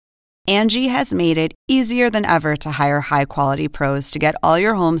Angie has made it easier than ever to hire high-quality pros to get all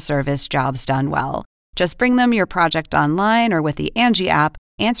your home service jobs done well. Just bring them your project online or with the Angie app,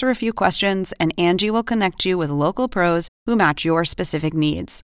 answer a few questions, and Angie will connect you with local pros who match your specific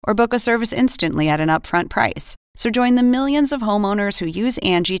needs. Or book a service instantly at an upfront price. So join the millions of homeowners who use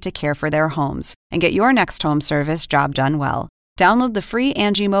Angie to care for their homes and get your next home service job done well. Download the free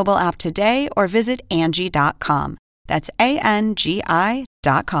Angie mobile app today or visit Angie.com. That's ANGI.com.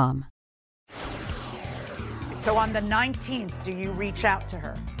 So on the 19th, do you reach out to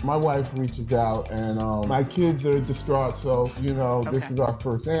her? My wife reaches out, and my kids are distraught, so, This is our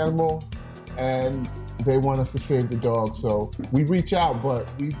first animal, and they want us to save the dog. So we reach out, but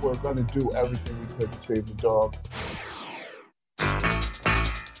we were going to do everything we could to save the dog.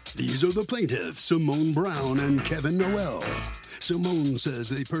 These are the plaintiffs, Simone Brown and Kevin Noel. Simone says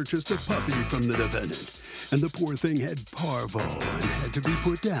they purchased a puppy from the defendant, and the poor thing had parvo and had to be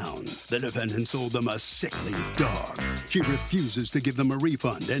put down. The defendant sold them a sickly dog. She refuses to give them a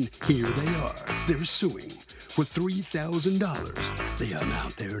refund, and here they are. They're suing for $3,000, the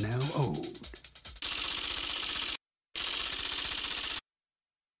amount they're now owed.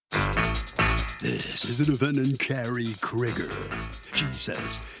 This is the defendant, Carrie Krieger. She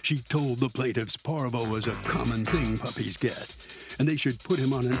says she told the plaintiffs parvo is a common thing puppies get, and they should put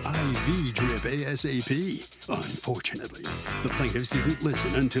him on an IV drip ASAP. Unfortunately, the plaintiffs didn't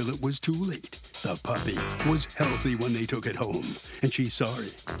listen until it was too late. The puppy was healthy when they took it home, and she's sorry,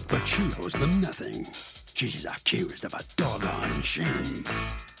 but she owes them nothing. She's accused of a doggone shame.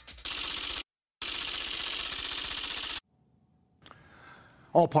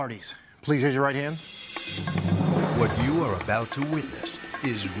 All parties, please raise your right hand. What you are about to witness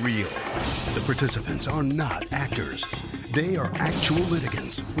is real. The participants are not actors. They are actual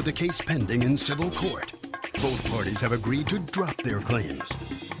litigants with a case pending in civil court. Both parties have agreed to drop their claims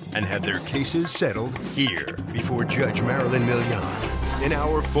and have their cases settled here before Judge Marilyn Milian in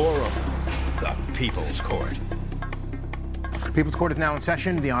our forum, the People's Court. The People's Court is now in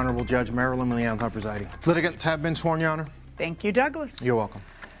session. The Honorable Judge Marilyn Milian presiding. Litigants have been sworn, Your Honor. Thank you, Douglas. You're welcome.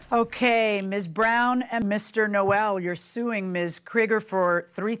 Okay, Ms. Brown and Mr. Noel, you're suing Ms. Krieger for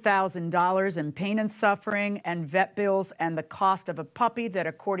 $3,000 in pain and suffering and vet bills and the cost of a puppy that,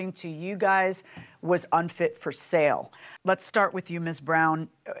 according to you guys, was unfit for sale. Let's start with you, Ms. Brown.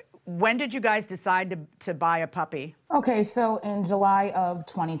 When did you guys decide to buy a puppy? Okay, so in July of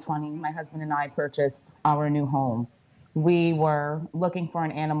 2020, my husband and I purchased our new home. We were looking for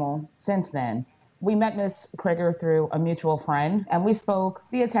an animal since then. We met Ms. Krieger through a mutual friend, and we spoke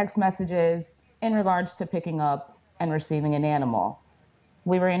via text messages in regards to picking up and receiving an animal.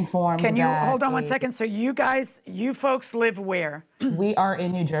 We were informed that... Can you hold on one second? So you folks live where? We are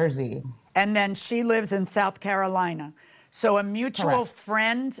in New Jersey. And then she lives in South Carolina. So a mutual Correct.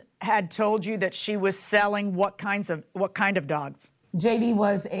 friend had told you that she was selling what kind of dogs? JD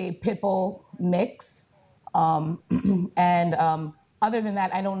was a pit bull mix, other than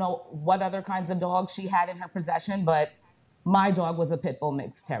that, I don't know what other kinds of dogs she had in her possession, but my dog was a pit bull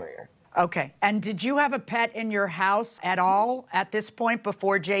mixed terrier. Okay. And did you have a pet in your house at all at this point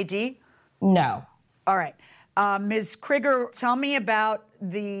before JD? No. All right. Ms. Krieger, tell me about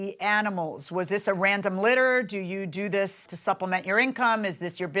the animals. Was this a random litter? Do you do this to supplement your income? Is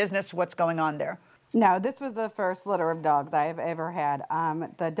this your business? What's going on there? No, this was the first litter of dogs I have ever had.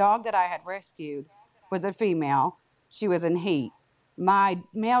 The dog that I had rescued was a female. She was in heat. My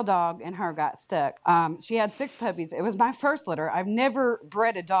male dog and her got stuck. She had 6 puppies. It was my first litter. I've never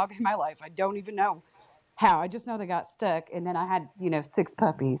bred a dog in my life. I don't even know how. I just know they got stuck, and then I had, 6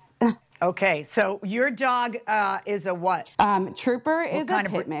 puppies. Okay, so your dog is a what? Trooper is a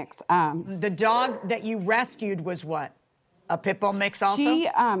pit mix. The dog that you rescued was what? A pit bull mix also?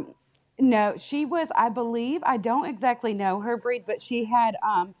 No, she was, I believe, I don't exactly know her breed, but she had...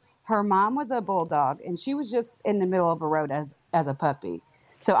 her mom was a bulldog, and she was just in the middle of a road as a puppy.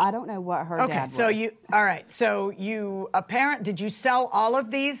 So I don't know what her dad was. All right. So did you sell all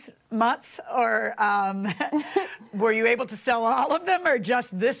of these mutts, or were you able to sell all of them, or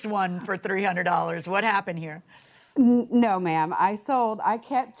just this one for $300? What happened here? No, ma'am. I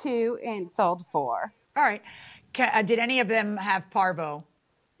kept 2 and sold 4. All right. Did any of them have parvo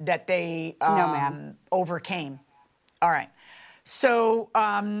that they no, ma'am. Overcame? All right. So,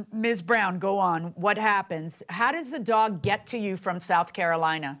 Ms. Brown, go on. What happens? How does the dog get to you from South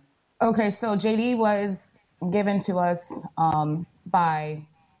Carolina? Okay, so JD was given to us by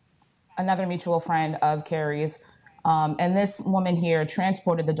another mutual friend of Carrie's. And this woman here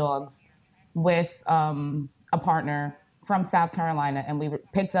transported the dogs with a partner from South Carolina, and we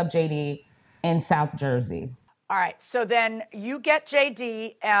picked up JD in South Jersey. All right. So then you get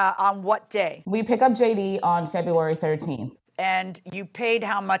JD on what day? We pick up JD on February 13th. And you paid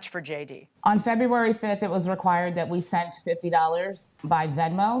how much for JD? On February 5th, it was required that we sent $50 by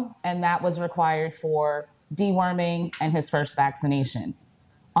Venmo, and that was required for deworming and his first vaccination.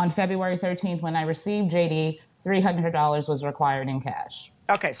 On February 13th, when I received JD, $300 was required in cash.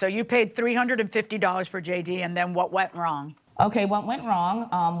 Okay, so you paid $350 for JD, and then what went wrong? Okay, what went wrong?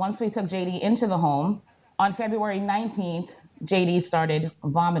 Once we took JD into the home, on February 19th, JD started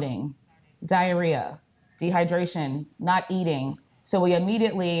vomiting, diarrhea, dehydration, not eating. So we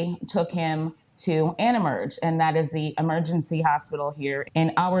immediately took him to Emerge, and that is the emergency hospital here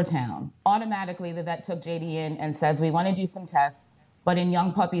in our town. Automatically, the vet took JD in and says, we want to do some tests, but in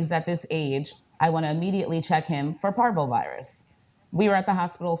young puppies at this age, I want to immediately check him for parvovirus. We were at the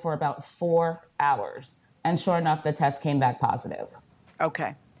hospital for about 4 hours, and sure enough, the test came back positive.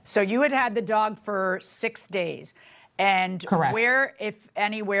 Okay, so you had the dog for 6 days. And correct. Where, if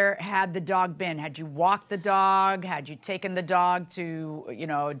anywhere, had the dog been? Had you walked the dog? Had you taken the dog to,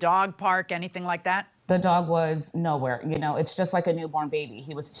 a dog park, anything like that? The dog was nowhere. It's just like a newborn baby.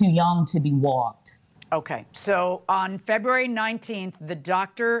 He was too young to be walked. Okay. So on February 19th, the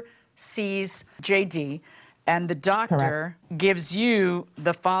doctor sees JD, and the doctor gives you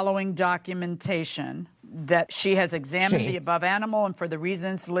the following documentation: that she has examined the above animal, and for the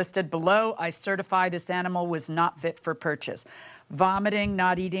reasons listed below, I certify this animal was not fit for purchase. Vomiting,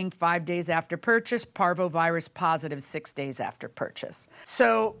 not eating 5 days after purchase, parvovirus positive 6 days after purchase.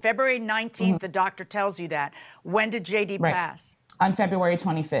 So February 19th, the doctor tells you that. When did JD pass? On February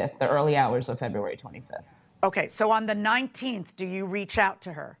 25th, the early hours of February 25th. Okay, so on the 19th, do you reach out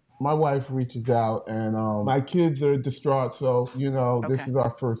to her? My wife reaches out, and my kids are distraught. So, this is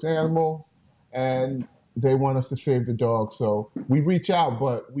our first animal, and they want us to save the dog. So we reach out,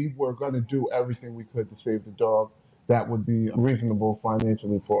 but we were going to do everything we could to save the dog. That would be reasonable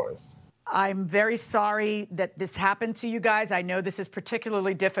financially for us. I'm very sorry that this happened to you guys. I know this is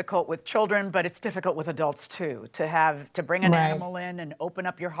particularly difficult with children, but it's difficult with adults too, to bring an animal in and open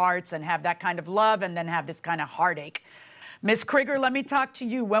up your hearts and have that kind of love and then have this kind of heartache. Ms. Krieger, let me talk to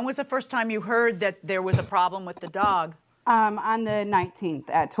you. When was the first time you heard that there was a problem with the dog? On the 19th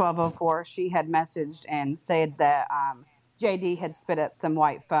at 12:04, she had messaged and said that JD had spit up some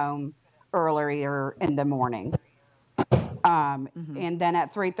white foam earlier in the morning. And then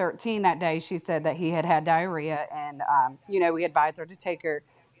at 3:13 that day, she said that he had diarrhea, and we advised her to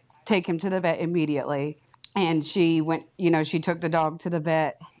take him to the vet immediately. And she went, she took the dog to the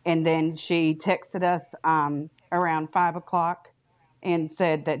vet, and then she texted us around 5 o'clock and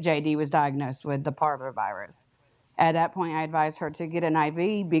said that JD was diagnosed with the parvovirus. At that point, I advised her to get an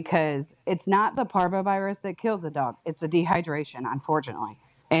IV because it's not the parvovirus that kills a dog. It's the dehydration, unfortunately.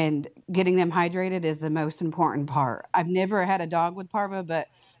 And getting them hydrated is the most important part. I've never had a dog with parvo, but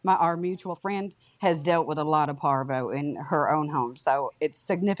our mutual friend has dealt with a lot of parvo in her own home. So it's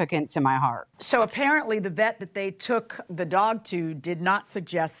significant to my heart. So apparently the vet that they took the dog to did not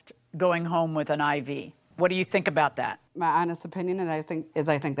suggest going home with an IV. What do you think about that? My honest opinion is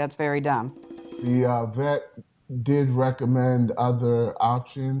I think that's very dumb. The vet did recommend other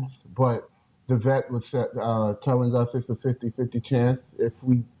options, but the vet was telling us it's a 50-50 chance if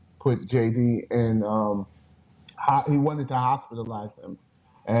we put JD in. He wanted to hospitalize him,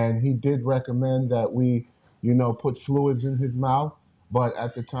 and he did recommend that we, put fluids in his mouth. But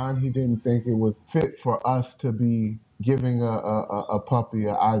at the time, he didn't think it was fit for us to be giving a puppy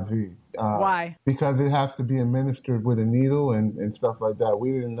an IV. Why? Because it has to be administered with a needle and stuff like that.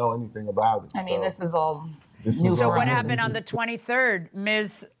 We didn't know anything about it. I mean, this is all new. So what happened on the 23rd?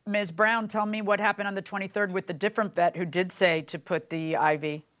 Ms. Brown, tell me what happened on the 23rd with the different vet who did say to put the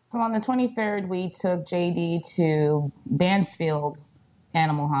IV. So on the 23rd, we took JD to Mansfield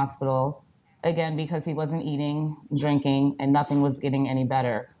Animal Hospital, again, because he wasn't eating, drinking, and nothing was getting any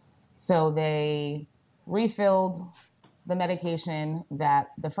better. So they refilled the medication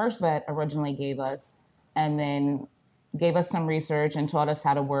that the first vet originally gave us, and then gave us some research and taught us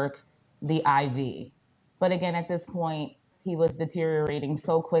how to work the IV. But again, at this point, he was deteriorating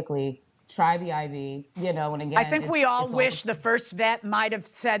so quickly. Try the IV, and again. I think we all wish the first vet might have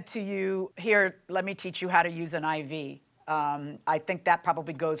said to you, here, let me teach you how to use an IV. I think that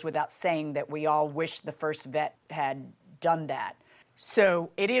probably goes without saying that we all wish the first vet had done that. So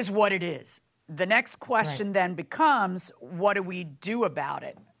it is what it is. The next question then becomes, what do we do about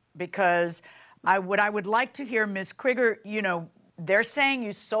it? Because what I would like to hear, Ms. Krieger, they're saying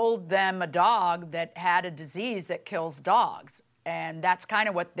you sold them a dog that had a disease that kills dogs. And that's kind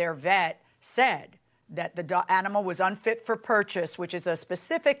of what their vet said, that the animal was unfit for purchase, which is a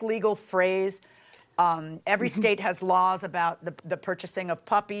specific legal phrase Every state has laws about the purchasing of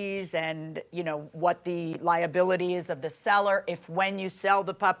puppies and, what the liability is of the seller. If when you sell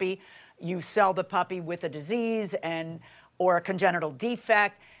the puppy with a disease or a congenital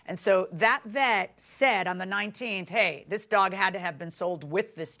defect. And so that vet said on the 19th, hey, this dog had to have been sold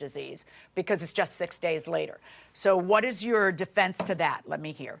with this disease because it's just 6 days later. So what is your defense to that? Let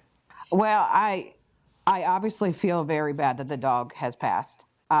me hear. Well, I obviously feel very bad that the dog has passed.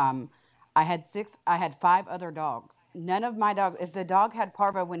 I had 5 other dogs. None of my dogs, if the dog had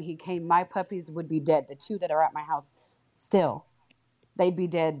parvo when he came, my puppies would be dead. The 2 that are at my house still, they'd be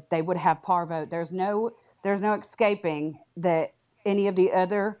dead. They would have parvo. There's no escaping that any of the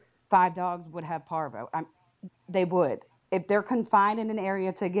other 5 dogs would have parvo. They would. If they're confined in an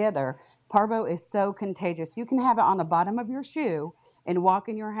area together, parvo is so contagious. You can have it on the bottom of your shoe and walk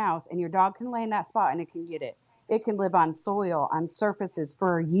in your house, and your dog can lay in that spot and it can get it. It can live on soil, on surfaces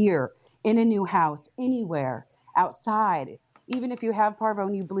for a year, in a new house, anywhere, outside. Even if you have parvo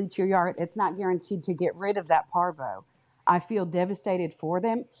and you bleach your yard, it's not guaranteed to get rid of that parvo. I feel devastated for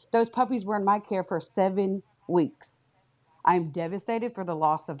them. Those puppies were in my care for 7 weeks. I'm devastated for the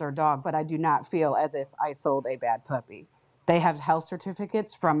loss of their dog, but I do not feel as if I sold a bad puppy. They have health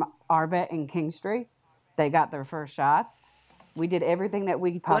certificates from our vet in King Street. They got their first shots. We did everything that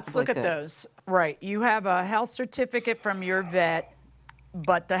we possibly could. Let's look at those. Right. You have a health certificate from your vet,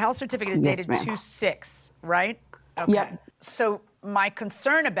 but the health certificate is dated 2/6, right? Okay. Yep. So my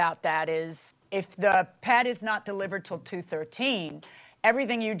concern about that is if the pet is not delivered till 2/13,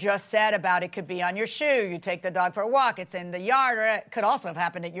 everything you just said about it could be on your shoe, you take the dog for a walk, it's in the yard, or it could also have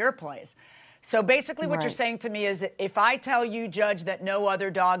happened at your place. So basically what you're saying to me is that if I tell you, Judge, that no other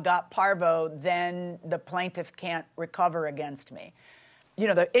dog got parvo, then the plaintiff can't recover against me.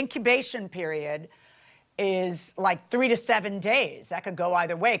 The incubation period is like 3 to 7 days. That could go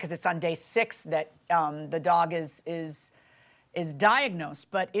either way because it's on day 6 that the dog is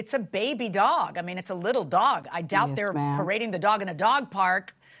diagnosed, but it's a baby dog. I mean, it's a little dog. I doubt they're parading the dog in a dog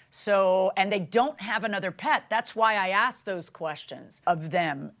park. So, and they don't have another pet. That's why I asked those questions of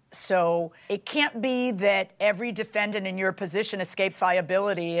them. So it can't be that every defendant in your position escapes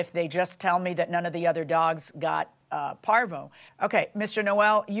liability if they just tell me that none of the other dogs got parvo. Okay, Mr.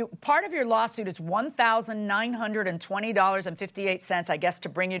 Noel, part of your lawsuit is $1,920.58, I guess, to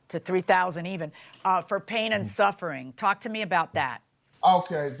bring you to $3,000 even, for pain and suffering. Talk to me about that.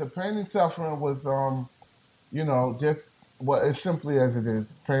 Okay, the pain and suffering was, just as simply as it is,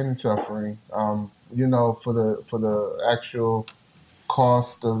 pain and suffering. For the actual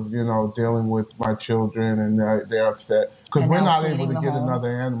cost of dealing with my children, and they're upset because we're not able to get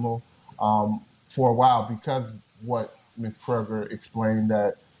another animal for a while because what Ms. Kruger explained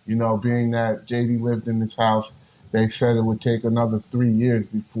that, being that JD lived in this house, they said it would take another 3 years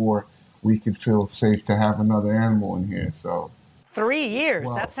before we could feel safe to have another animal in here. So 3 years?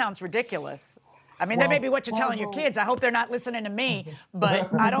 Well, that sounds ridiculous. I mean, that may be what you're telling your kids. I hope they're not listening to me,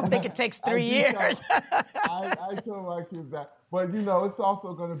 but I don't think it takes 3 years. I tell my kids that. But, it's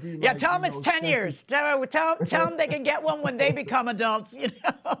also going to be like... Yeah, tell them it's 10 years. Tell them they can get one when they become adults,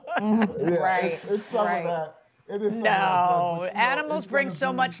 Right. It's some of that. No, animals bring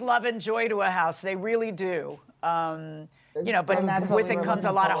so much love and joy to a house. They really do. But with it comes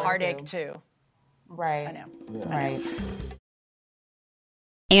a lot of heartache, too. Right. I know. Yeah. Right.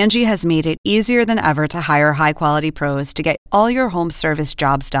 Angie has made it easier than ever to hire high-quality pros to get all your home service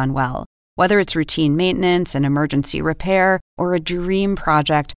jobs done well. Whether it's routine maintenance, an emergency repair, or a dream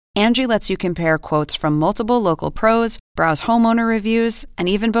project, Angie lets you compare quotes from multiple local pros, browse homeowner reviews, and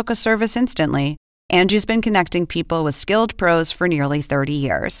even book a service instantly. Angie's been connecting people with skilled pros for nearly 30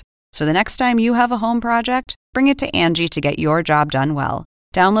 years. So the next time you have a home project, bring it to Angie to get your job done well.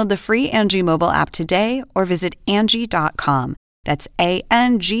 Download the free Angie mobile app today or visit Angie.com. That's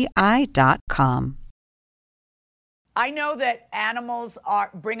ANGI.com. I know that animals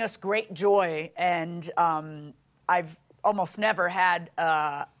bring us great joy, and I've almost never had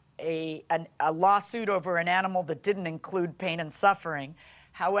a lawsuit over an animal that didn't include pain and suffering.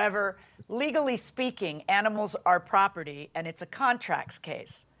 However, legally speaking, animals are property, and it's a contracts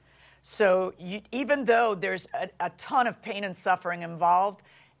case. So even though there's a ton of pain and suffering involved,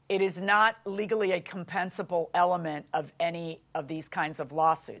 it is not legally a compensable element of any of these kinds of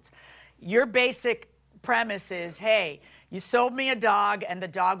lawsuits. Your basic premise is, hey, you sold me a dog and the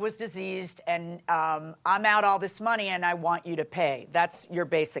dog was diseased and I'm out all this money and I want you to pay. That's your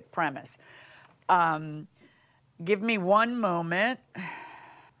basic premise. Give me one moment.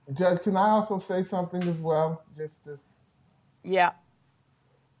 Judge, can I also say something as well? Yeah.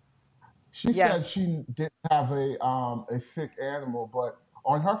 She said she didn't have a sick animal, but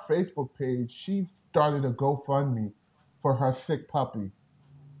on her Facebook page, she started a GoFundMe for her sick puppy.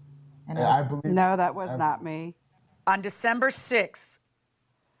 And I believe No, that was not me. On December 6th,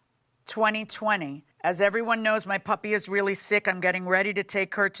 2020, as everyone knows, my puppy is really sick. I'm getting ready to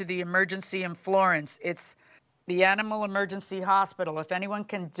take her to the emergency in Florence. It's the Animal Emergency Hospital. If anyone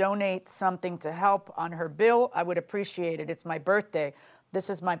can donate something to help on her bill, I would appreciate it. It's my birthday. This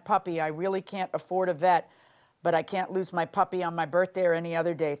is my puppy. I really can't afford a vet, but I can't lose my puppy on my birthday or any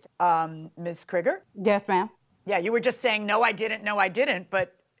other day. Ms. Krieger? Yes, ma'am. Yeah, you were just saying, no, I didn't,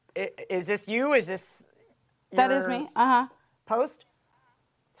 but is this you? Is this That is me. Uh-huh. post?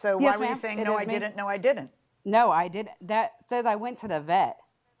 So Yes, why were you ma'am. saying, It no, is I me. didn't, no, I didn't? No, I didn't. That says I went to the vet.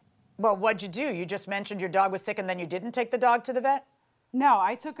 Well, what'd you do? You just mentioned your dog was sick and then you didn't take the dog to the vet? No,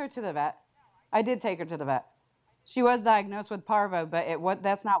 I took her to the vet. I did take her to the vet. She was diagnosed with parvo, but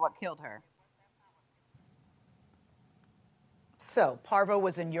that's not what killed her. So parvo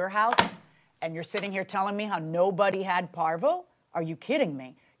was in your house and you're sitting here telling me how nobody had parvo? Are you kidding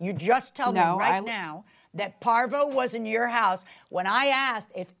me? You just tell me now that parvo was in your house when I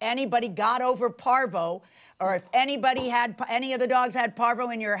asked if anybody got over parvo or if any of the dogs had parvo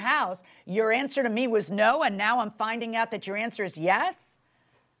in your house. Your answer to me was no, and now I'm finding out that your answer is yes?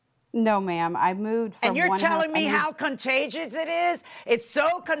 No, ma'am. I moved from And you're one telling house. me how contagious it is? It's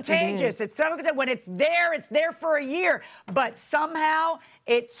so contagious. It is. It's so when it's there for a year. But somehow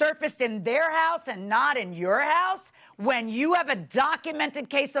it surfaced in their house and not in your house when you have a documented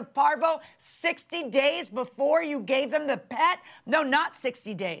case of parvo 60 days before you gave them the pet? No, not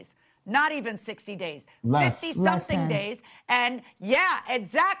 60 days. Not even 60 days. Less. 50-something days. And yeah,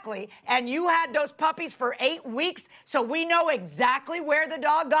 exactly. And you had those puppies for 8 weeks, so we know exactly where the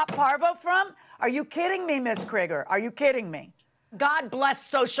dog got parvo from? Are you kidding me, Miss Krieger? Are you kidding me? God bless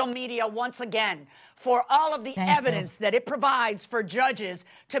social media once again for all of the evidence that it provides for judges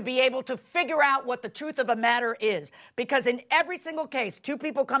to be able to figure out what the truth of a matter is. Because in every single case, two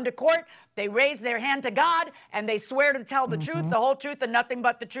people come to court, they raise their hand to God, and they swear to tell the truth, the whole truth, and nothing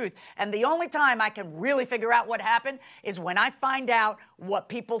but the truth. And the only time I can really figure out what happened is when I find out what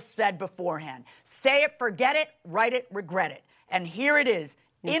people said beforehand. Say it, forget it, write it, regret it. And here it is,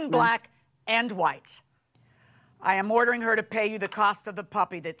 in black and white. I am ordering her to pay you the cost of the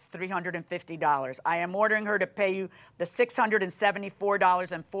puppy, that's $350. I am ordering her to pay you the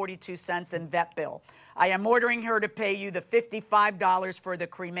 $674.42 in vet bill. I am ordering her to pay you the $55 for the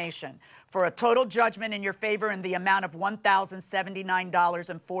cremation, for a total judgment in your favor in the amount of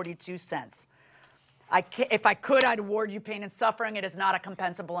 $1,079.42. If I could, I'd award you pain and suffering. It is not a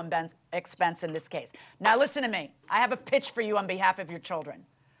compensable expense in this case. Now listen to me. I have a pitch for you on behalf of your children.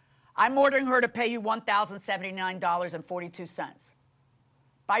 I'm ordering her to pay you $1,079.42.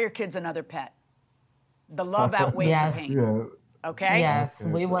 Buy your kids another pet. The love outweighs the pain. Yeah. Okay? Yes,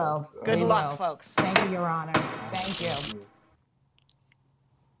 we will. Good We luck, will. folks. Thank you, Your Honor. Thank you.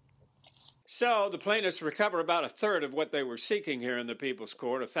 So the plaintiffs recover about a third of what they were seeking here in the People's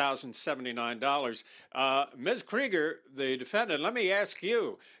Court, $1,079. Ms. Krieger, the defendant, let me ask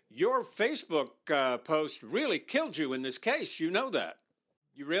you, your Facebook post really killed you in this case. You know that.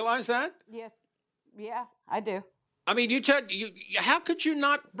 You realize that? Yes. Yeah, I do. I mean, how could you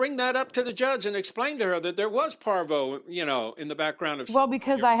not bring that up to the judge and explain to her that there was parvo, in the background of... Well,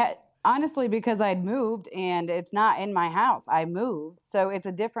 because because I'd moved and it's not in my house. I moved. So it's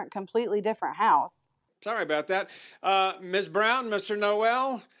a completely different house. Sorry about that. Ms. Brown, Mr.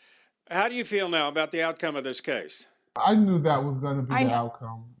 Noel, how do you feel now about the outcome of this case? I knew that was going to be the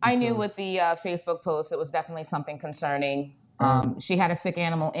outcome. I knew with the Facebook post, it was definitely something concerning. She had a sick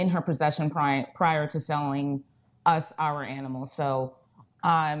animal in her possession prior to selling us our animal. So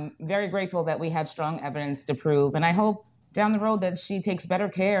I'm very grateful that we had strong evidence to prove. And I hope down the road that she takes better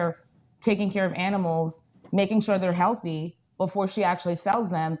care, taking care of animals, making sure they're healthy before she actually sells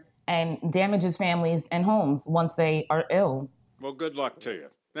them and damages families and homes once they are ill. Well, good luck to you.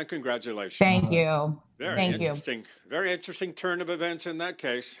 And congratulations. Thank you. Very interesting turn of events in that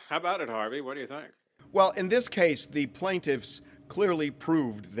case. How about it, Harvey? What do you think? Well, in this case, the plaintiffs clearly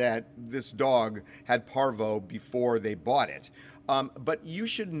proved that this dog had parvo before they bought it. But you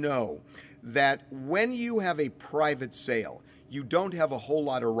should know that when you have a private sale, you don't have a whole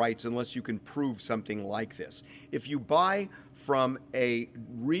lot of rights unless you can prove something like this. If you buy from a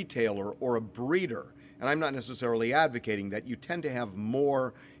retailer or a breeder, and I'm not necessarily advocating that, you tend to have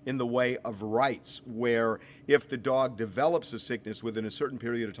more in the way of rights, where if the dog develops a sickness within a certain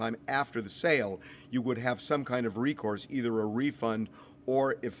period of time after the sale, you would have some kind of recourse, either a refund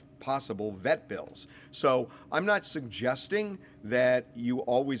or, if possible, vet bills. So I'm not suggesting that you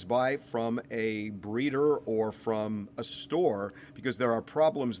always buy from a breeder or from a store, because there are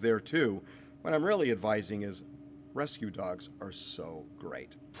problems there too. What I'm really advising is rescue dogs are so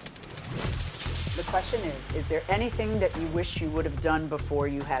great. The question is there anything that you wish you would have done before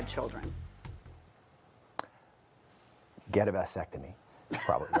you had children? Get a vasectomy,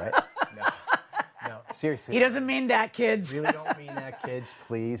 probably, right? No, seriously. He doesn't mean that, kids. Really don't mean that, kids,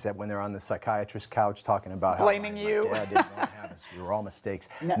 please, that when they're on the psychiatrist's couch talking about blaming how you. my dad didn't want to have us. We were all mistakes.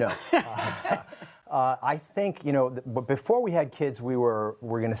 No. I think, but before we had kids, we're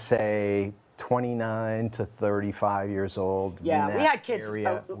going to say 29 to 35 years old. Yeah, we had kids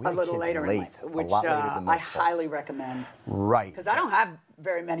a little later in life, which I highly recommend. Right. Because I don't have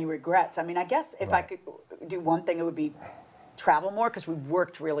very many regrets. I mean, I guess if I could do one thing, it would be travel more, because we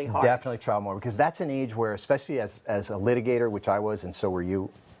worked really hard. Definitely travel more, because that's an age where, especially as a litigator, which I was, and so were you,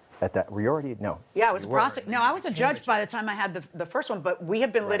 at that, were you already? No. Yeah, I was a prosecutor. No, I was a judge by the time I had the first one, but we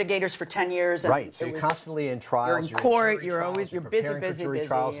have been litigators for 10 years. And right, so you're constantly in trials. You're in court, you're always, you're busy.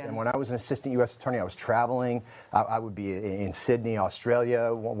 Trials. And when I was an assistant U.S. attorney, I was traveling. I would be in Sydney, Australia,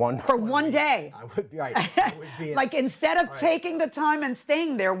 for one day. I would be, right. I would be like, instead of taking the time and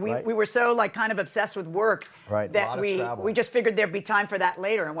staying there, we were so kind of obsessed with work that we just figured there'd be time for that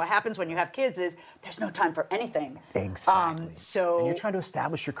later. And what happens when you have kids is there's no time for anything. Exactly. And you're trying to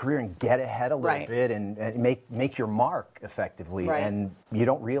establish your career and get ahead a little bit and make your mark effectively. And you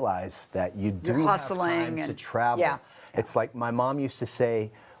don't realize that you do have time to travel. Yeah. It's like my mom used to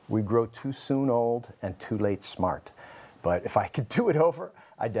say, we grow too soon old and too late smart. But if I could do it over,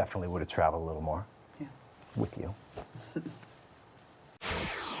 I definitely would have traveled a little more with you.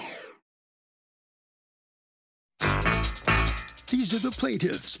 These are the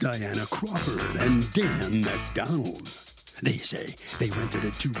plaintiffs, Diana Crawford and Dan McDonald. They say they rented a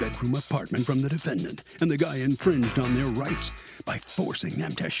 2-bedroom apartment from the defendant, and the guy infringed on their rights by forcing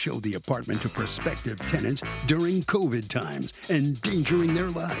them to show the apartment to prospective tenants during COVID times, endangering their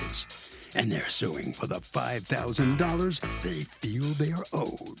lives. And they're suing for the $5,000 they feel they are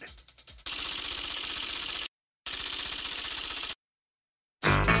owed.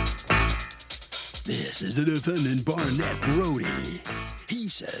 This is the defendant, Barnett Brody. He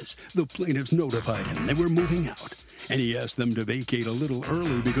says the plaintiffs notified him they were moving out, and he asked them to vacate a little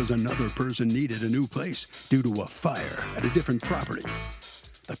early because another person needed a new place due to a fire at a different property.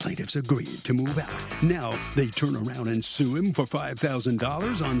 The plaintiffs agreed to move out. Now they turn around and sue him for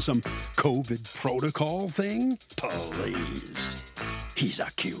 $5,000 on some COVID protocol thing? Please. He's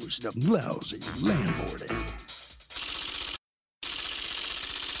accused of lousy landlording.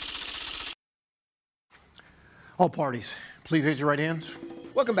 All parties, please raise your right hands.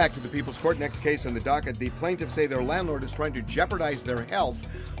 Welcome back to the People's Court. Next case on the docket. The plaintiffs say their landlord is trying to jeopardize their health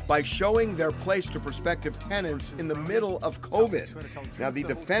by showing their place to prospective tenants in the middle of COVID. Now, the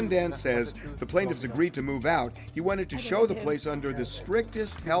defendant says the plaintiffs agreed to move out. He wanted to show the place under the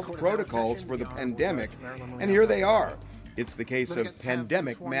strictest health protocols for the pandemic, and here they are. It's the case of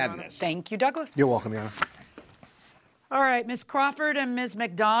pandemic madness. Thank you, Douglas. You're welcome, Yana. All right, Ms. Crawford and Ms.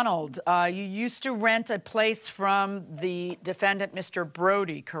 McDonald, you used to rent a place from the defendant, Mr.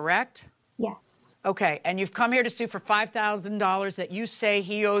 Brody, correct? Yes. Okay, and you've come here to sue for $5,000 that you say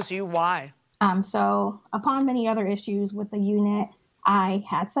he owes you. Why? So upon many other issues with the unit, I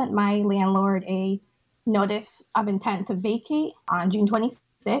had sent my landlord a notice of intent to vacate on June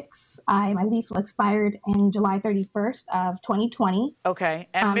 26th. My lease was expired in July 31st of 2020. Okay.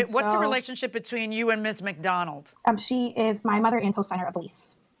 And what's the relationship between you and Ms. McDonald? She is my mother and co-signer of the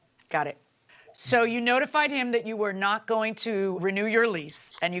lease. Got it. So you notified him that you were not going to renew your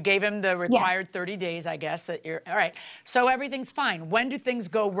lease, and you gave him the required 30 days, I guess, that you're, all right. So everything's fine. When do things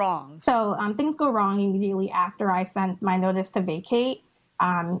go wrong? So things go wrong immediately after I sent my notice to vacate.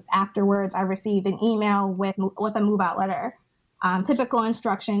 Afterwards, I received an email with a move-out letter. Typical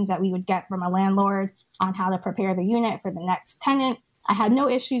instructions that we would get from a landlord on how to prepare the unit for the next tenant. I had no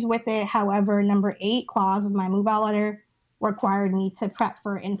issues with it. However, number 8 clause of my move-out letter required me to prep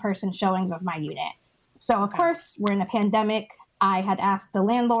for in-person showings of my unit. So, of course, we're in a pandemic. I had asked the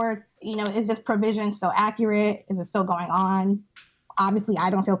landlord, is this provision still accurate? Is it still going on? Obviously, I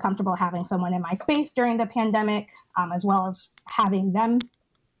don't feel comfortable having someone in my space during the pandemic, as well as having them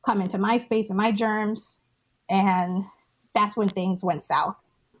come into my space and my germs. And that's when things went south.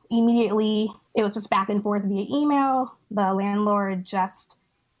 Immediately, it was just back and forth via email. The landlord just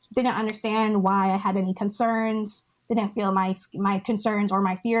didn't understand why I had any concerns, didn't feel my concerns or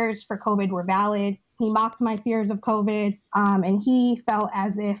my fears for COVID were valid. He mocked my fears of COVID, and he felt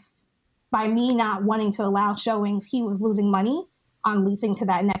as if by me not wanting to allow showings, he was losing money on leasing to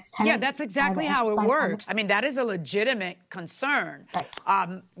that next tenant. Yeah, that's exactly how it works. I mean, that is a legitimate concern.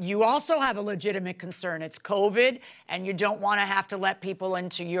 Right. You also have a legitimate concern. It's COVID, and you don't want to have to let people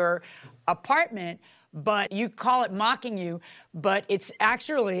into your apartment, but you call it mocking you, but it's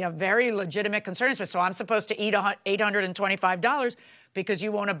actually a very legitimate concern. So I'm supposed to eat $825 because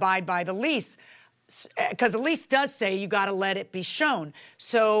you won't abide by the lease. Because the lease does say you got to let it be shown.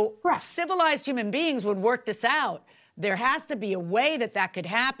 So civilized human beings would work this out. There has to be a way that could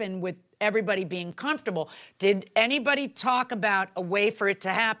happen with everybody being comfortable. Did anybody talk about a way for it to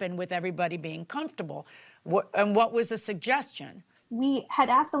happen with everybody being comfortable? And what was the suggestion? We had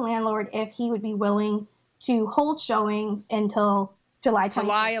asked the landlord if he would be willing to hold showings until July 26th.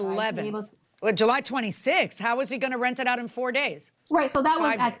 July 11th. Well, July 26th. How was he going to rent it out in 4 days? Right. So that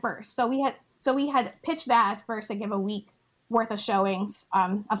was at first. So we had pitched that at first to give a week worth of showings.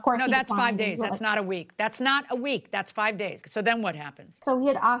 Of course, no, that's 5 days. That's not a week. That's not a week. That's 5 days. So then what happens? So we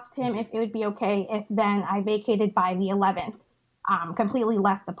had asked him if it would be okay if then I vacated by the 11th, completely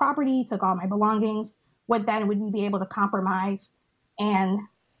left the property, took all my belongings. Would we be able to compromise and,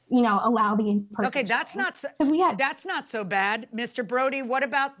 allow the in-person Okay, that's showings? That's not so bad. Mr. Brody, what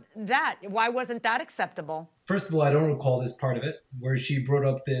about that? Why wasn't that acceptable? First of all, I don't recall this part of it, where she brought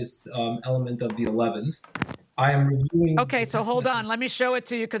up this element of the 11th. I am reviewing... Okay, so hold on. Let me show it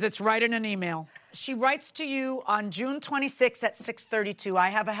to you because it's right in an email. She writes to you on June 26 at 6:32. I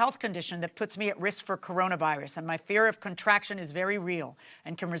have a health condition that puts me at risk for coronavirus, and my fear of contraction is very real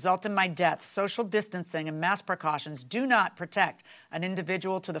and can result in my death. Social distancing and mask precautions do not protect an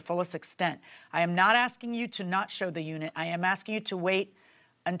individual to the fullest extent. I am not asking you to not show the unit. I am asking you to wait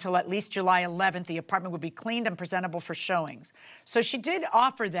until at least July 11th, the apartment would be cleaned and presentable for showings. So she did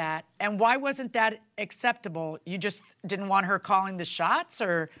offer that, and why wasn't that acceptable? You just didn't want her calling the shots,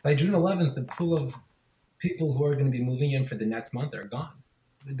 or? By June 11th, the pool of people who are going to be moving in for the next month are gone.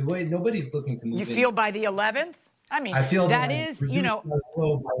 The way nobody's looking to move in. You feel by the 11th? I feel that is, my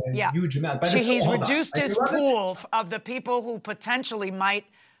flow by a huge amount. He's reduced his pool of the people who potentially might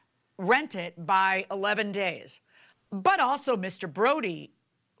rent it by 11 days. But also, Mr. Brody,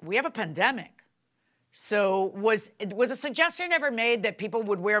 we have a pandemic. So was a suggestion ever made that people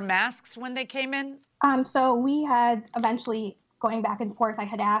would wear masks when they came in? So we had eventually, going back and forth, I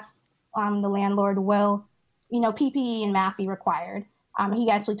had asked the landlord, will, PPE and masks be required?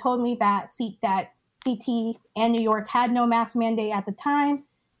 He actually told me that CT and New York had no mask mandate at the time.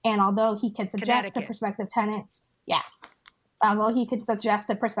 And although he could suggest to prospective tenants, although he could suggest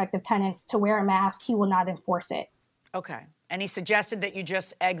to prospective tenants to wear a mask, he will not enforce it. Okay. And he suggested that you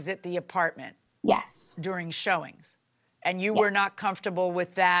just exit the apartment. Yes. During showings. And you were not comfortable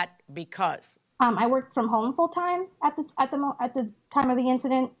with that because? I worked from home full time at the time of the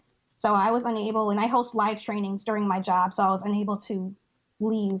incident. So I was unable, and I host live trainings during my job, so I was unable to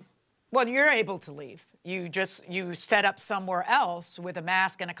leave. Well, you're able to leave. You set up somewhere else with a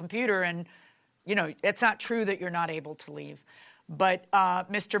mask and a computer, and, it's not true that you're not able to leave. But,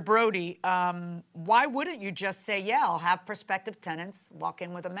 Mr. Brody, why wouldn't you just say, I'll have prospective tenants walk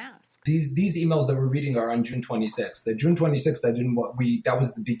in with a mask? These emails that we're reading are on June 26th. The June 26th, that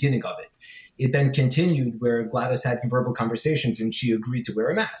was the beginning of it. It then continued where Gladys had verbal conversations and she agreed to wear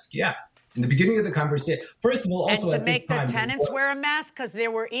a mask. Yeah. In the beginning of the conversation, first of all, also and to make the tenants wear a mask, because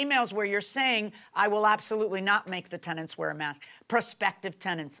there were emails where you're saying, I will absolutely not make the tenants wear a mask. Prospective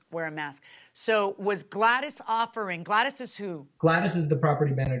tenants wear a mask. So was Gladys offering? Gladys is who? Gladys is the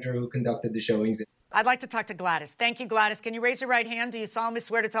property manager who conducted the showings. I'd like to talk to Gladys. Thank you, Gladys. Can you raise your right hand? Do you solemnly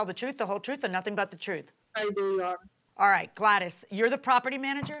swear to tell the truth, the whole truth, and nothing but the truth? I do, Your Honor. All right, Gladys, you're the property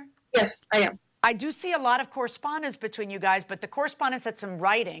manager? Yes, I am. I do see a lot of correspondence between you guys, but the correspondence that's in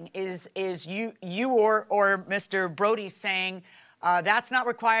writing is you or Mr. Brody saying that's not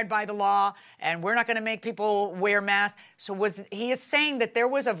required by the law, and we're not going to make people wear masks. So he is saying that there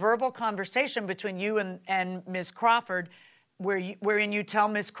was a verbal conversation between you and Ms. Crawford, wherein you tell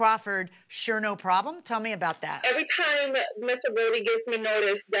Ms. Crawford, sure, no problem. Tell me about that. Every time Mr. Brody gives me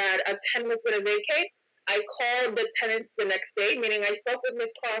notice that a tenant was going to vacate, I called the tenants the next day, meaning I spoke with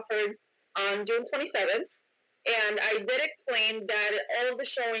Ms. Crawford on June 27th, and I did explain that all of the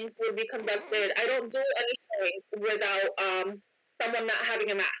showings will be conducted. I don't do any showings without someone not having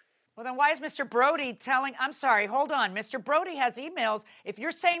a mask. Well, then why is Mr. Brody telling, I'm sorry, hold on. Mr. Brody has emails. If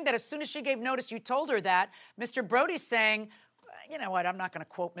you're saying that as soon as she gave notice, you told her that, Mr. Brody's saying, you know what, I'm not going to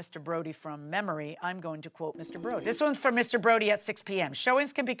quote Mr. Brody from memory. I'm going to quote Mr. Brody. This one's from Mr. Brody at 6 p.m.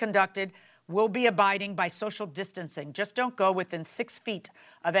 Showings can be conducted. We'll be abiding by social distancing. Just don't go within 6 feet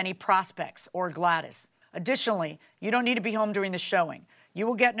of any prospects or Gladys. Additionally, you don't need to be home during the showing. You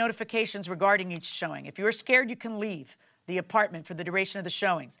will get notifications regarding each showing. If you're scared, you can leave. the apartment for the duration of the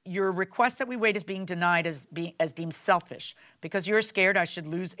showings. Your request that we wait is being denied as deemed selfish. Because you're scared I should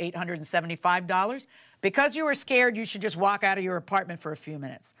lose $875. Because you were scared, you should just walk out of your apartment for a few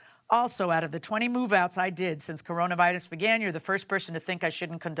minutes. Also, out of the 20 move-outs I did since coronavirus began, you're the first person to think I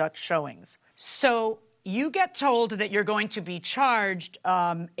shouldn't conduct showings. So you get told that you're going to be charged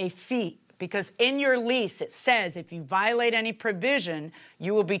a fee, because in your lease it says if you violate any provision,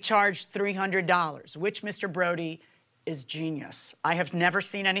 you will be charged $300, which, Mr. Brody, is genius. I have never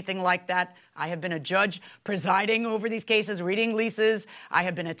seen anything like that. I have been a judge presiding over these cases, reading leases. I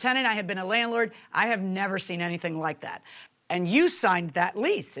have been a tenant. I have been a landlord. I have never seen anything like that. And you signed that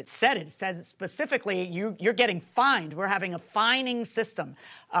lease. It says specifically you're getting fined. We're having a fining system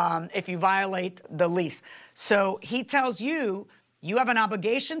if you violate the lease. So he tells you, you have an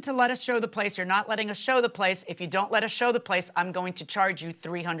obligation to let us show the place. You're not letting us show the place. If you don't let us show the place, I'm going to charge you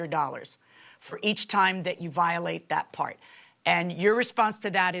 $300 for each time that you violate that part. And your response to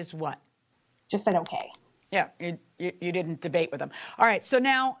that is what? Just said okay. Yeah, you didn't debate with them. All right, so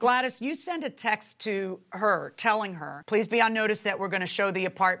now, Gladys, you send a text to her telling her, please be on notice that we're going to show the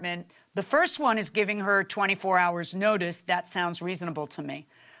apartment. The first one is giving her 24 hours notice. That sounds reasonable to me.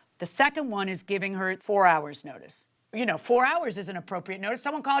 The second one is giving her 4 hours notice. You know, 4 hours is an appropriate notice.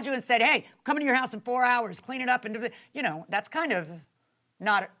 Someone called you and said, hey, come into your house in 4 hours, clean it up, and you know, that's kind of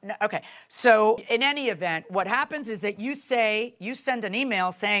not, okay. So in any event, what happens is that you send an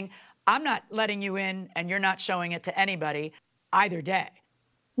email saying, I'm not letting you in and you're not showing it to anybody either day.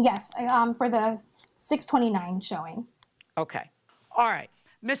 Yes, for the 6/29 showing. Okay. All right.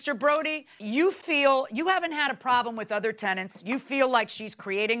 Mr. Brody, you feel you haven't had a problem with other tenants. You feel like she's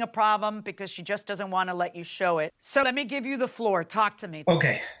creating a problem because she just doesn't want to let you show it. So let me give you the floor. Talk to me.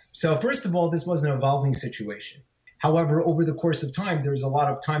 Okay. So first of all, this was an evolving situation. However, over the course of time, there's a lot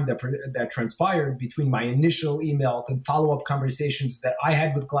of time that transpired between my initial email and follow-up conversations that I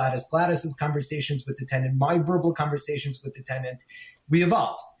had with Gladys, Gladys's conversations with the tenant, my verbal conversations with the tenant. We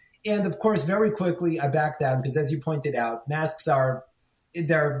evolved. And of course, very quickly, I backed down because, as you pointed out, masks are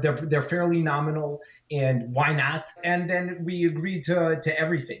they're fairly nominal, and why not? And then we agreed to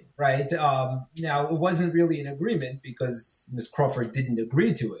everything, right? Now, it wasn't really an agreement because Ms. Crawford didn't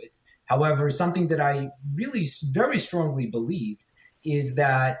agree to it. However, something that I really very strongly believe is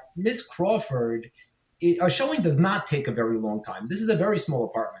that Ms. Crawford, a showing does not take a very long time. This is a very small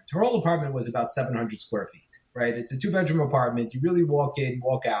apartment. Her whole apartment was about 700 square feet, right? It's a 2-bedroom apartment. You really walk in,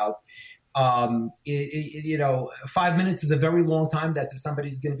 walk out. 5 minutes is a very long time. That's if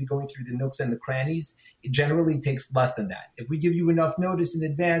somebody's going to be going through the nooks and the crannies. It generally takes less than that. If we give you enough notice in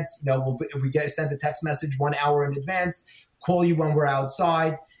advance, if we send a text message 1 hour in advance, call you when we're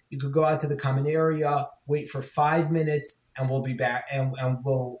outside. You could go out to the common area, wait for 5 minutes, and we'll be back, and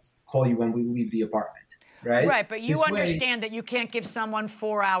we'll call you when we leave the apartment, right? Right, but you understand that you can't give someone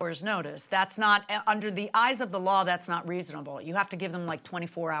 4 hours notice. That's not, under the eyes of the law, that's not reasonable. You have to give them like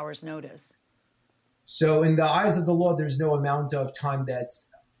 24 hours notice. So in the eyes of the law, there's no amount of time that's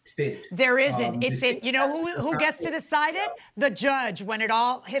stated. There isn't. You know who gets to decide it? The judge, when it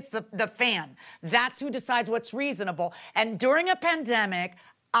all hits the fan. That's who decides what's reasonable. And during a pandemic,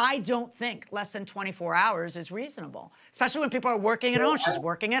 I don't think less than 24 hours is reasonable, especially when people are working at home. She's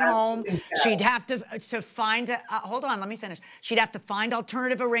working at home. She'd have to find, hold on, let me finish. She'd have to find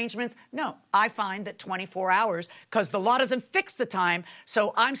alternative arrangements. No, I find that 24 hours, because the law doesn't fix the time,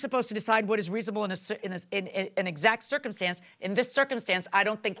 so I'm supposed to decide what is reasonable in an exact circumstance. In this circumstance, I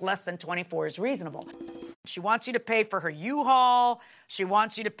don't think less than 24 is reasonable. She wants you to pay for her U-Haul. She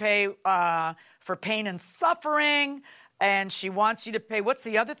wants you to pay for pain and suffering. And she wants you to pay, what's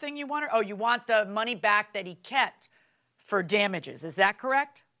the other thing you want her? Oh, you want the money back that he kept for damages. Is that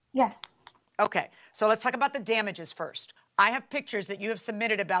correct? Yes. Okay, so let's talk about the damages first. I have pictures that you have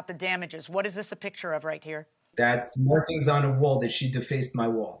submitted about the damages. What is this a picture of right here? That's markings on a wall that she defaced my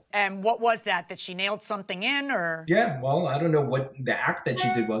wall. And what was that? That she nailed something in, or? Yeah, well, I don't know what the act that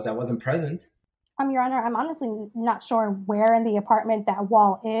she did was. I wasn't present. Your Honor, I'm honestly not sure where in the apartment that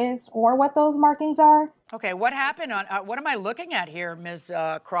wall is or what those markings are. Okay, what happened on, what am I looking at here, Ms.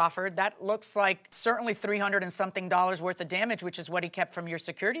 Crawford? That looks like certainly $300 and something worth of damage, which is what he kept from your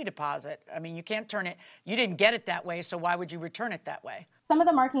security deposit. I mean, you can't turn it, you didn't get it that way, so why would you return it that way? Some of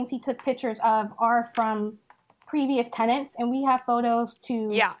the markings he took pictures of are from previous tenants, and we have photos to...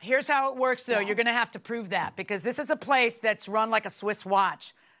 Yeah, here's how it works, though. Yeah. You're going to have to prove that, because this is a place that's run like a Swiss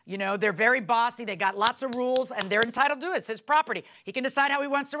watch. You know, they're very bossy. They got lots of rules, and they're entitled to it. It's his property. He can decide how he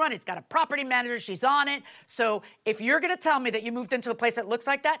wants to run it. He's got a property manager. She's on it. So if you're going to tell me that you moved into a place that looks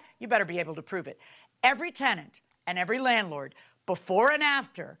like that, you better be able to prove it. Every tenant and every landlord, before and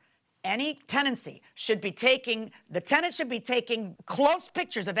after, any tenancy should be taking, the tenant should be taking close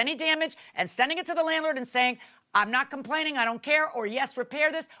pictures of any damage and sending it to the landlord and saying, I'm not complaining, I don't care, or yes,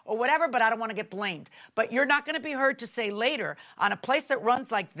 repair this, or whatever, but I don't want to get blamed. But you're not going to be heard to say later on a place that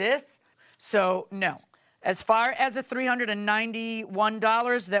runs like this. So, no. As far as the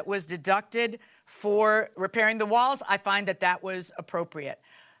 $391 that was deducted for repairing the walls, I find that that was appropriate.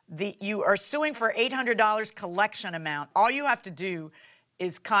 You are suing for $800 collection amount. All you have to do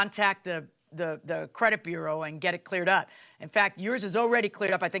is contact the credit bureau and get it cleared up. In fact, yours is already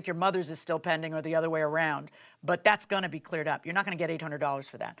cleared up. I think your mother's is still pending or the other way around. But that's going to be cleared up. You're not going to get $800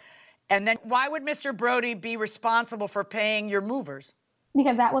 for that. And then why would Mr. Brody be responsible for paying your movers?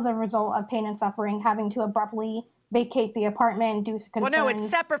 Because that was a result of pain and suffering, having to abruptly vacate the apartment due to concerns. Well, no, it's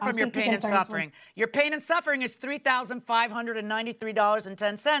separate from your pain and suffering. Your pain and suffering is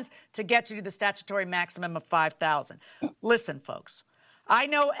 $3,593.10 to get you to the statutory maximum of $5,000. Listen, folks, I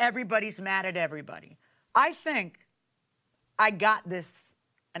know everybody's mad at everybody. I think I got this,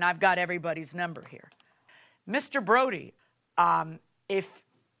 and I've got everybody's number here. Mr. Brody, if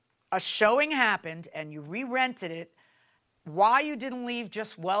a showing happened and you re-rented it, why you didn't leave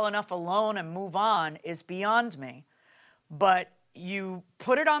just well enough alone and move on is beyond me. But you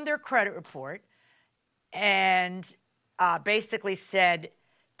put it on their credit report and basically said,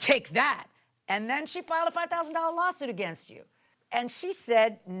 take that. And then she filed a $5,000 lawsuit against you. And she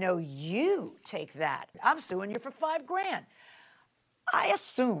said, no, you take that. I'm suing you for $5,000. I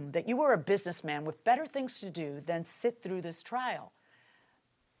assume that you are a businessman with better things to do than sit through this trial.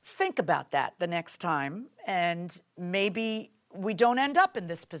 Think about that the next time, and maybe we don't end up in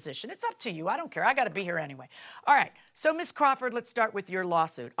this position. It's up to you. I don't care. I got to be here anyway. All right. So, Ms. Crawford, let's start with your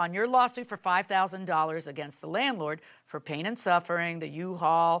lawsuit. On your lawsuit for $5,000 against the landlord for pain and suffering, the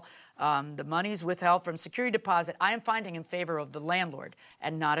U-Haul, the monies withheld from security deposit, I am finding in favor of the landlord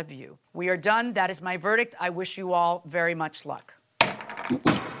and not of you. We are done. That is my verdict. I wish you all very much luck.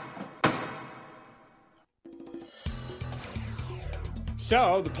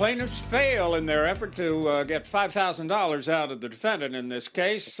 So the plaintiffs fail in their effort to get $5,000 out of the defendant in this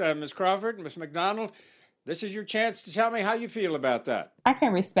case. Ms. Crawford, Ms. McDonald, this is your chance to tell me how you feel about that. I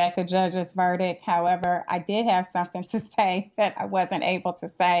can respect the judge's verdict. However, I did have something to say that I wasn't able to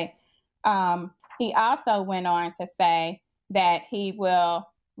say. He also went on to say that he will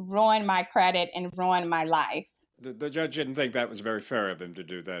ruin my credit and ruin my life. The judge didn't think that was very fair of him to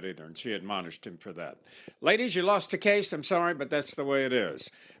do that either, and she admonished him for that. Ladies, you lost a case. I'm sorry, but that's the way it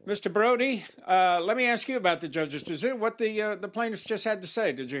is. Mr. Brody, let me ask you about the judge's decision. What the plaintiffs just had to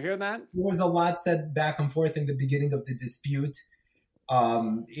say. Did you hear that? There was a lot said back and forth in the beginning of the dispute.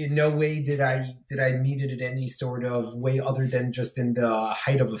 In no way did I meet it in any sort of way other than just in the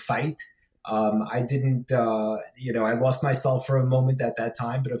height of a fight. I didn't, I lost myself for a moment at that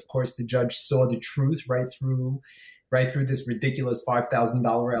time, but of course the judge saw the truth right through this ridiculous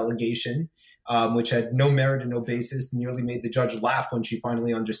 $5,000 allegation, which had no merit and no basis, nearly made the judge laugh when she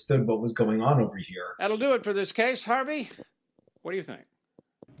finally understood what was going on over here. That'll do it for this case. Harvey, what do you think?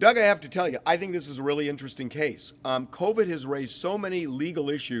 Doug, I have to tell you, I think this is a really interesting case. COVID has raised so many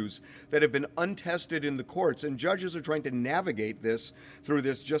legal issues that have been untested in the courts, and judges are trying to navigate this through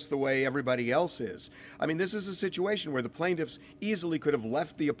this just the way everybody else is. I mean, this is a situation where the plaintiffs easily could have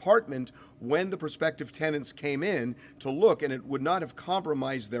left the apartment when the prospective tenants came in to look, and it would not have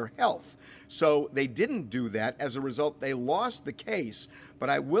compromised their health. So they didn't do that. As a result, they lost the case.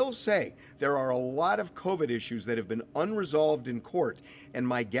 But I will say there are a lot of COVID issues that have been unresolved in court, and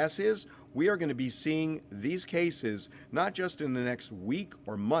my guess is we are going to be seeing these cases not just in the next week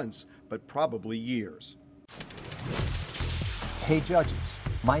or months, but probably years. Hey judges,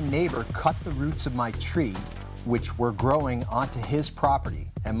 my neighbor cut the roots of my tree, which were growing onto his property,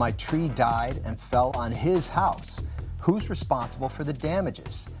 and my tree died and fell on his house. Who's responsible for the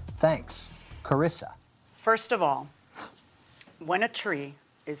damages? Thanks, Carissa. First of all, when a tree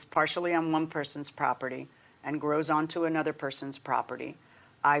is partially on one person's property and grows onto another person's property,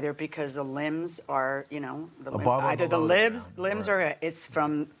 either because the limbs are, limbs are, it's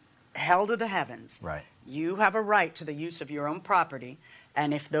from hell to the heavens. Right. You have a right to the use of your own property,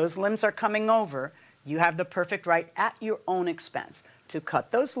 and if those limbs are coming over, you have the perfect right at your own expense to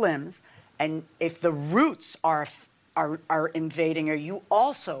cut those limbs, and if the roots are invading her, you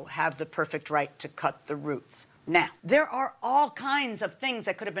also have the perfect right to cut the roots. Now, there are all kinds of things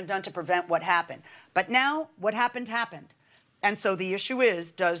that could have been done to prevent what happened. But now, what happened, happened. And so the issue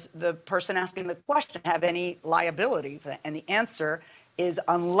is, does the person asking the question have any liability? And the answer is,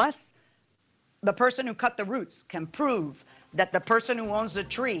 unless the person who cut the roots can prove that the person who owns the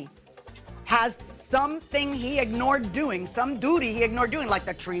tree has something he ignored doing, some duty he ignored doing, like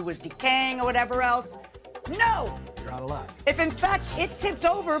the tree was decaying or whatever else. No. You're out of luck. If in fact it tipped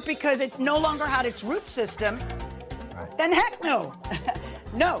over because it no longer had its root system, then heck no.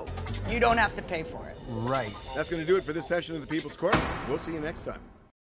 No, you don't have to pay for it. Right. That's going to do it for this session of the People's Court. We'll see you next time.